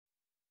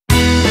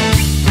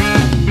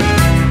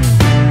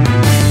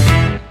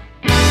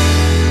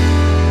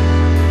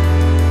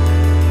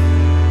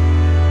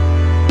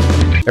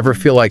Ever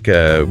feel like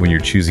when you're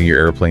choosing your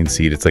airplane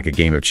seat, it's like a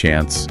game of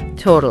chance?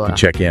 Totally. You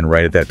check in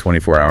right at that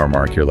 24-hour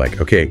mark. You're like,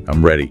 okay,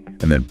 I'm ready.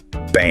 And then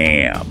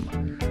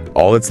bam.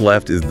 All that's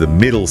left is the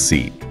middle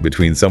seat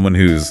between someone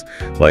who's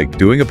like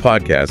doing a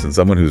podcast and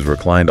someone who's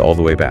reclined all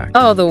the way back.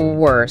 Oh, the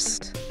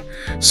worst.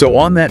 So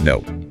on that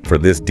note, for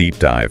this deep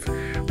dive,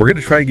 we're going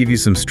to try to give you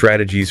some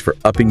strategies for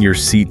upping your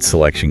seat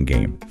selection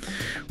game.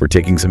 We're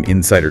taking some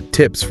insider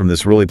tips from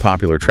this really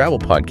popular travel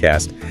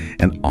podcast,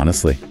 and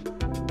honestly,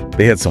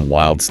 they had some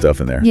wild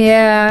stuff in there.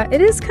 Yeah,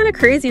 it is kind of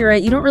crazy,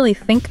 right? You don't really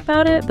think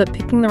about it, but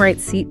picking the right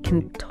seat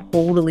can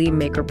totally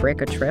make or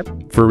break a trip.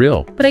 For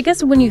real. But I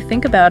guess when you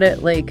think about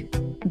it, like,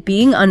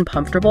 being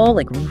uncomfortable,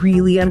 like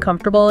really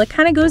uncomfortable, it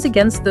kind of goes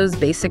against those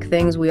basic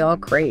things we all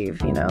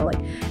crave, you know,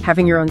 like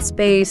having your own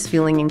space,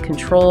 feeling in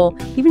control,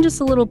 even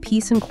just a little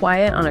peace and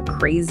quiet on a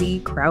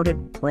crazy,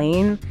 crowded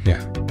plane. Yeah.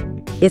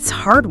 It's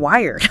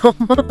hardwired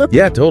almost.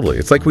 Yeah, totally.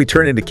 It's like we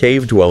turn into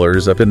cave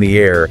dwellers up in the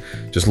air,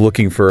 just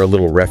looking for a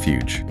little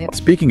refuge. Yep.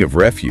 Speaking of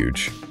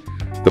refuge,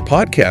 the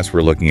podcast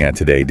we're looking at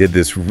today did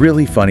this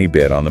really funny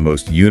bit on the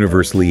most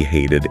universally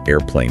hated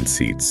airplane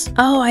seats.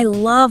 Oh, I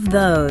love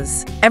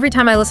those. Every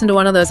time I listen to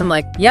one of those, I'm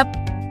like, yep,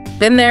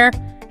 been there,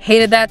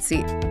 hated that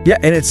seat. Yeah,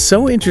 and it's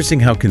so interesting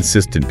how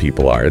consistent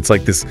people are. It's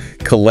like this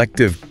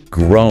collective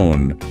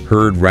groan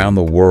heard round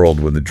the world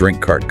when the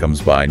drink cart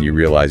comes by and you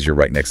realize you're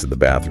right next to the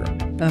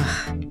bathroom.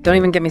 Ugh, don't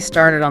even get me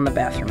started on the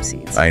bathroom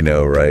seats. I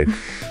know, right?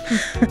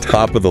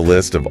 Top of the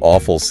list of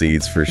awful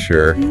seats for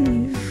sure.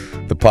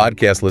 The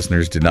podcast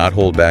listeners did not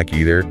hold back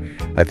either.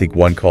 I think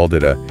one called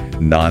it a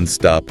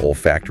non-stop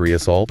olfactory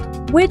assault.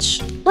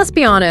 Which, let's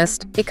be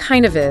honest, it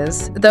kind of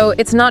is. Though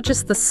it's not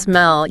just the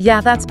smell.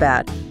 Yeah, that's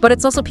bad. But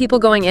it's also people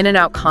going in and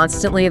out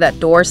constantly, that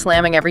door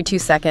slamming every 2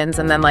 seconds,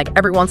 and then like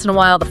every once in a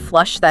while, the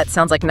flush that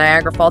sounds like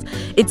Niagara Falls.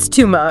 It's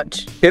too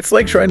much. It's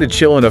like trying to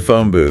chill in a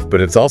phone booth, but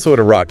it's also at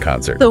a rock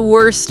concert. The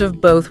worst of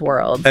both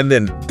worlds. And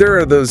then there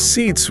are those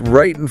seats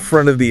right in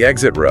front of the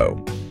exit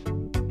row.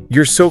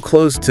 You're so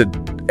close to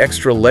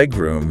extra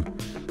legroom,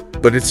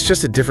 but it's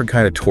just a different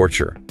kind of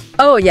torture.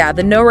 Oh yeah,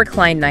 the no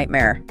recline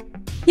nightmare.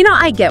 You know,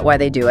 I get why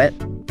they do it,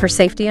 for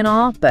safety and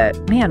all,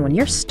 but man, when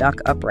you're stuck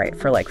upright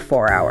for like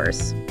 4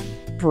 hours,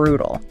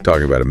 brutal.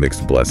 Talking about a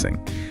mixed blessing.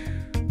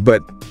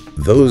 But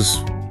those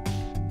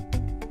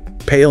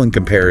pale in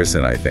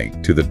comparison, I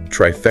think, to the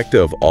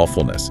trifecta of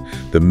awfulness,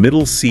 the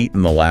middle seat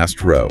in the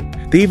last row.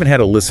 They even had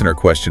a listener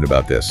question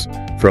about this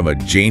from a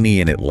Jamie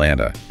in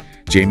Atlanta.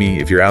 Jamie,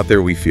 if you're out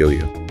there, we feel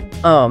you.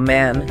 Oh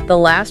man, the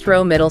last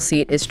row middle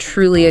seat is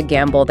truly a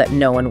gamble that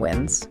no one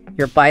wins.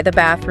 You're by the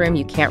bathroom,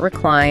 you can't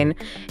recline,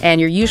 and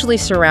you're usually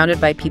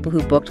surrounded by people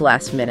who booked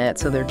last minute,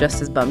 so they're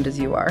just as bummed as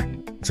you are.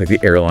 It's like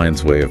the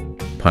airline's way of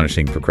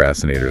punishing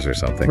procrastinators or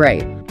something.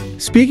 Right.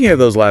 Speaking of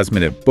those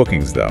last-minute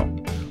bookings, though,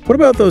 what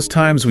about those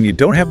times when you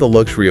don't have the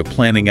luxury of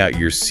planning out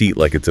your seat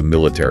like it's a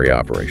military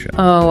operation?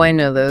 Oh, I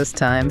know those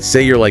times.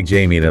 Say you're like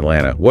Jamie in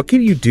Atlanta. What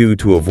can you do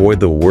to avoid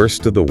the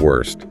worst of the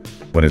worst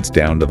when it's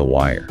down to the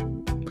wire?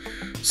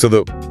 So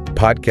the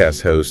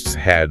podcast hosts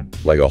had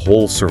like a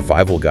whole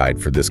survival guide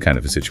for this kind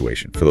of a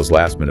situation, for those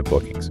last-minute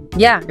bookings.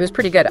 Yeah, it was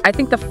pretty good. I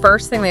think the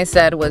first thing they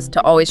said was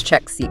to always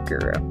check Seat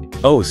Guru.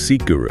 Oh,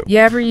 Seat Guru. You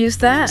ever use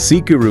that?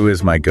 Seat Guru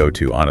is my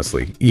go-to,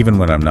 honestly, even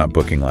when I'm not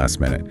booking last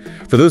minute.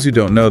 For those who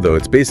don't know, though,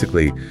 it's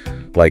basically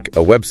like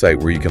a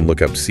website where you can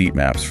look up seat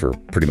maps for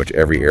pretty much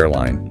every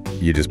airline.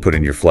 You just put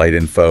in your flight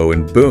info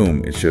and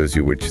boom, it shows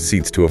you which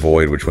seats to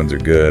avoid, which ones are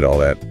good, all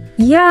that.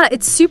 Yeah,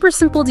 it's super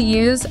simple to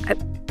use.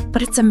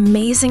 But it's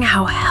amazing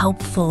how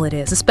helpful it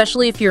is,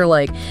 especially if you're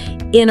like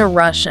in a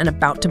rush and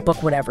about to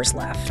book whatever's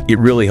left. It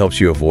really helps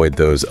you avoid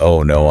those,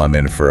 oh no, I'm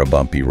in for a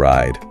bumpy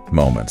ride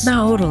moments.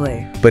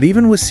 Totally. But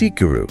even with Seat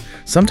Guru,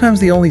 sometimes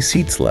the only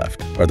seats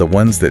left are the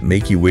ones that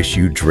make you wish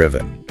you'd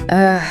driven.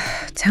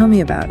 Tell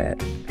me about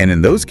it. And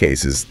in those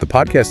cases, the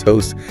podcast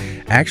host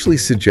actually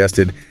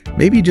suggested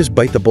maybe just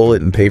bite the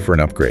bullet and pay for an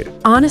upgrade.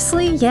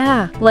 Honestly,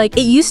 yeah. Like,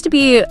 it used to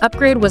be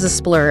upgrade was a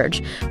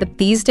splurge, but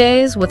these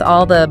days, with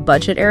all the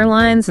budget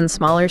airlines and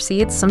smaller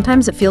seats,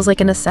 sometimes it feels like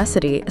a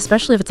necessity,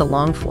 especially if it's a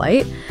long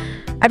flight.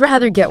 I'd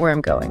rather get where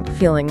I'm going,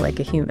 feeling like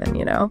a human,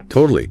 you know?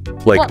 Totally.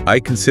 Like, I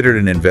considered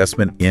an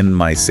investment in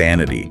my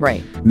sanity.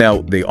 Right.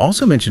 Now, they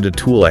also mentioned a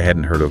tool I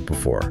hadn't heard of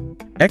before.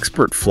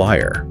 Expert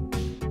Flyer.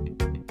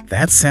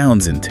 That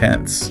sounds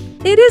intense.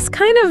 It is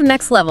kind of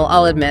next level,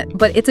 I'll admit,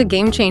 but it's a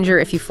game changer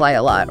if you fly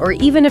a lot, or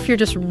even if you're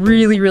just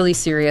really, really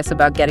serious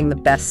about getting the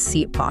best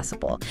seat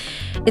possible.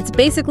 It's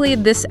basically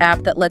this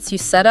app that lets you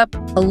set up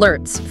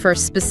alerts for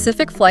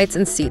specific flights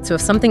and seats, so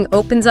if something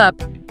opens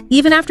up,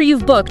 even after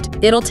you've booked,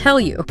 it'll tell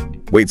you.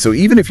 Wait, so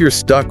even if you're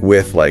stuck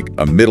with, like,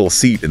 a middle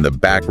seat in the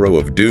back row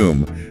of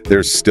doom,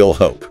 there's still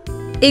hope?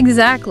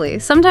 Exactly.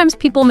 Sometimes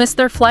people miss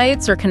their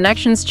flights or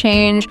connections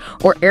change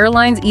or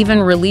airlines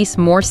even release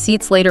more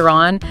seats later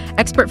on.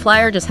 Expert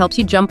Flyer just helps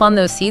you jump on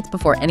those seats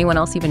before anyone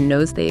else even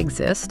knows they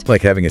exist.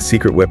 Like having a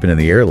secret weapon in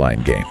the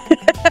airline game.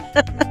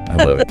 I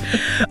love it.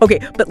 Okay,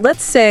 but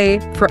let's say,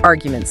 for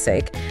argument's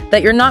sake,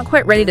 that you're not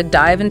quite ready to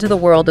dive into the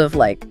world of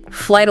like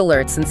flight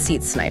alerts and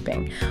seat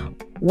sniping.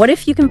 What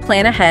if you can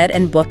plan ahead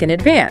and book in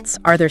advance?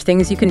 Are there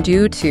things you can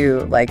do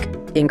to, like,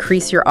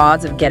 increase your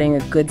odds of getting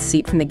a good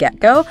seat from the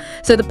get-go?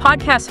 So the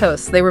podcast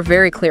hosts, they were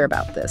very clear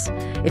about this.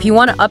 If you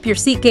want to up your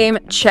seat game,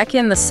 check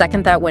in the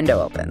second that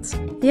window opens.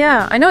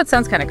 Yeah, I know it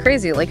sounds kind of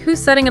crazy, like who's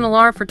setting an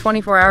alarm for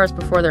 24 hours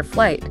before their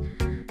flight?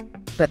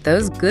 But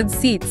those good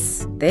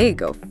seats, they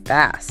go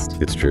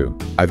fast. It's true.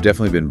 I've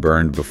definitely been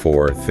burned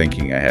before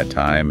thinking I had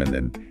time and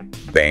then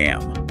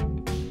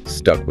bam,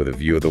 stuck with a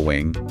view of the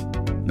wing.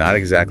 Not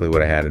exactly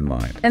what I had in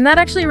mind. And that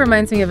actually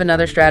reminds me of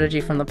another strategy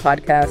from the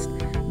podcast,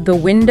 the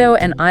window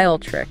and aisle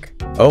trick.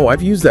 Oh,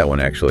 I've used that one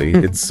actually.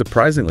 It's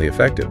surprisingly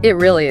effective. It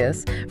really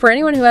is. For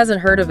anyone who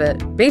hasn't heard of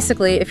it,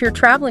 basically, if you're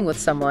traveling with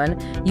someone,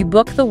 you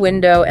book the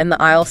window and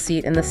the aisle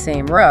seat in the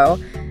same row.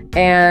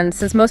 And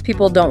since most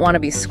people don't want to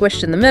be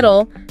squished in the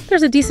middle,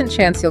 there's a decent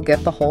chance you'll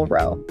get the whole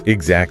row.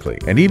 Exactly.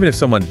 And even if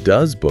someone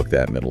does book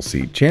that middle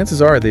seat,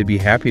 chances are they'd be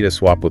happy to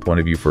swap with one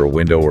of you for a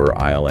window or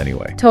aisle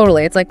anyway.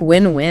 Totally. It's like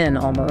win-win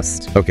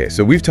almost. Okay,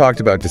 so we've talked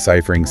about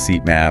deciphering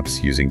seat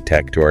maps, using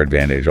tech to our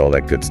advantage, all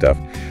that good stuff.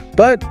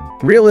 But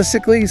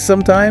realistically,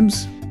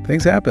 sometimes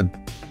things happen.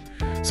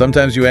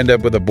 Sometimes you end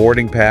up with a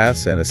boarding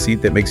pass and a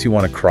seat that makes you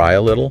want to cry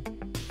a little.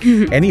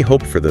 Any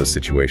hope for those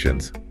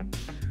situations?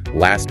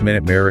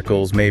 Last-minute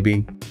miracles,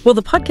 maybe? Well,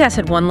 the podcast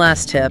had one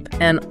last tip,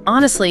 and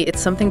honestly, it's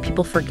something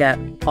people forget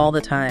all the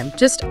time.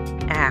 Just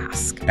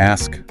ask.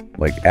 Ask.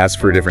 Like, ask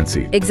for a different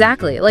seat.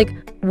 Exactly. Like,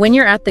 when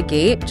you're at the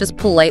gate, just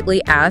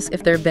politely ask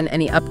if there have been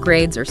any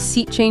upgrades or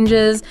seat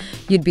changes.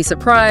 You'd be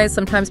surprised.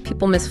 Sometimes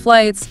people miss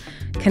flights,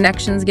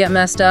 connections get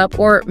messed up,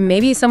 or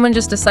maybe someone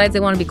just decides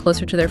they want to be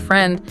closer to their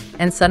friend,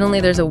 and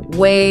suddenly there's a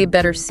way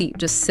better seat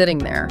just sitting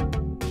there.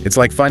 It's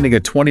like finding a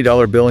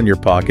 $20 bill in your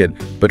pocket,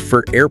 but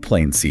for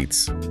airplane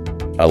seats.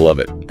 I love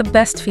it. The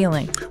best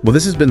feeling. Well,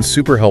 this has been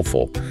super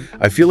helpful.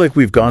 I feel like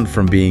we've gone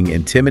from being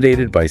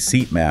intimidated by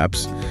seat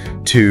maps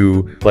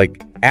to,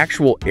 like,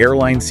 actual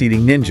airline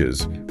seating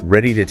ninjas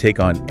ready to take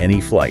on any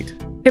flight.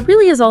 It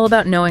really is all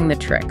about knowing the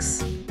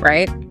tricks,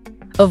 right?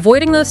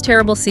 Avoiding those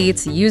terrible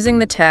seats, using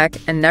the tech,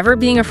 and never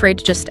being afraid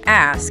to just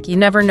ask. You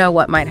never know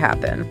what might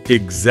happen.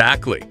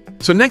 Exactly.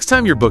 So next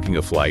time you're booking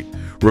a flight,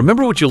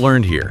 remember what you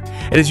learned here.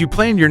 And as you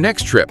plan your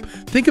next trip,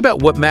 think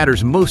about what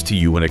matters most to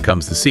you when it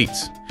comes to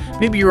seats.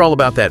 Maybe you're all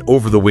about that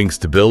over-the-wing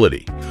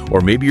stability, or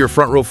maybe you're a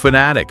front-row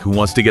fanatic who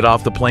wants to get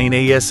off the plane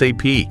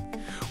ASAP.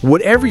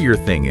 Whatever your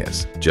thing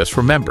is, just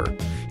remember,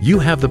 you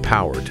have the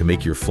power to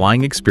make your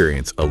flying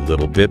experience a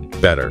little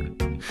bit better.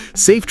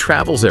 Safe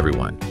travels,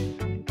 everyone.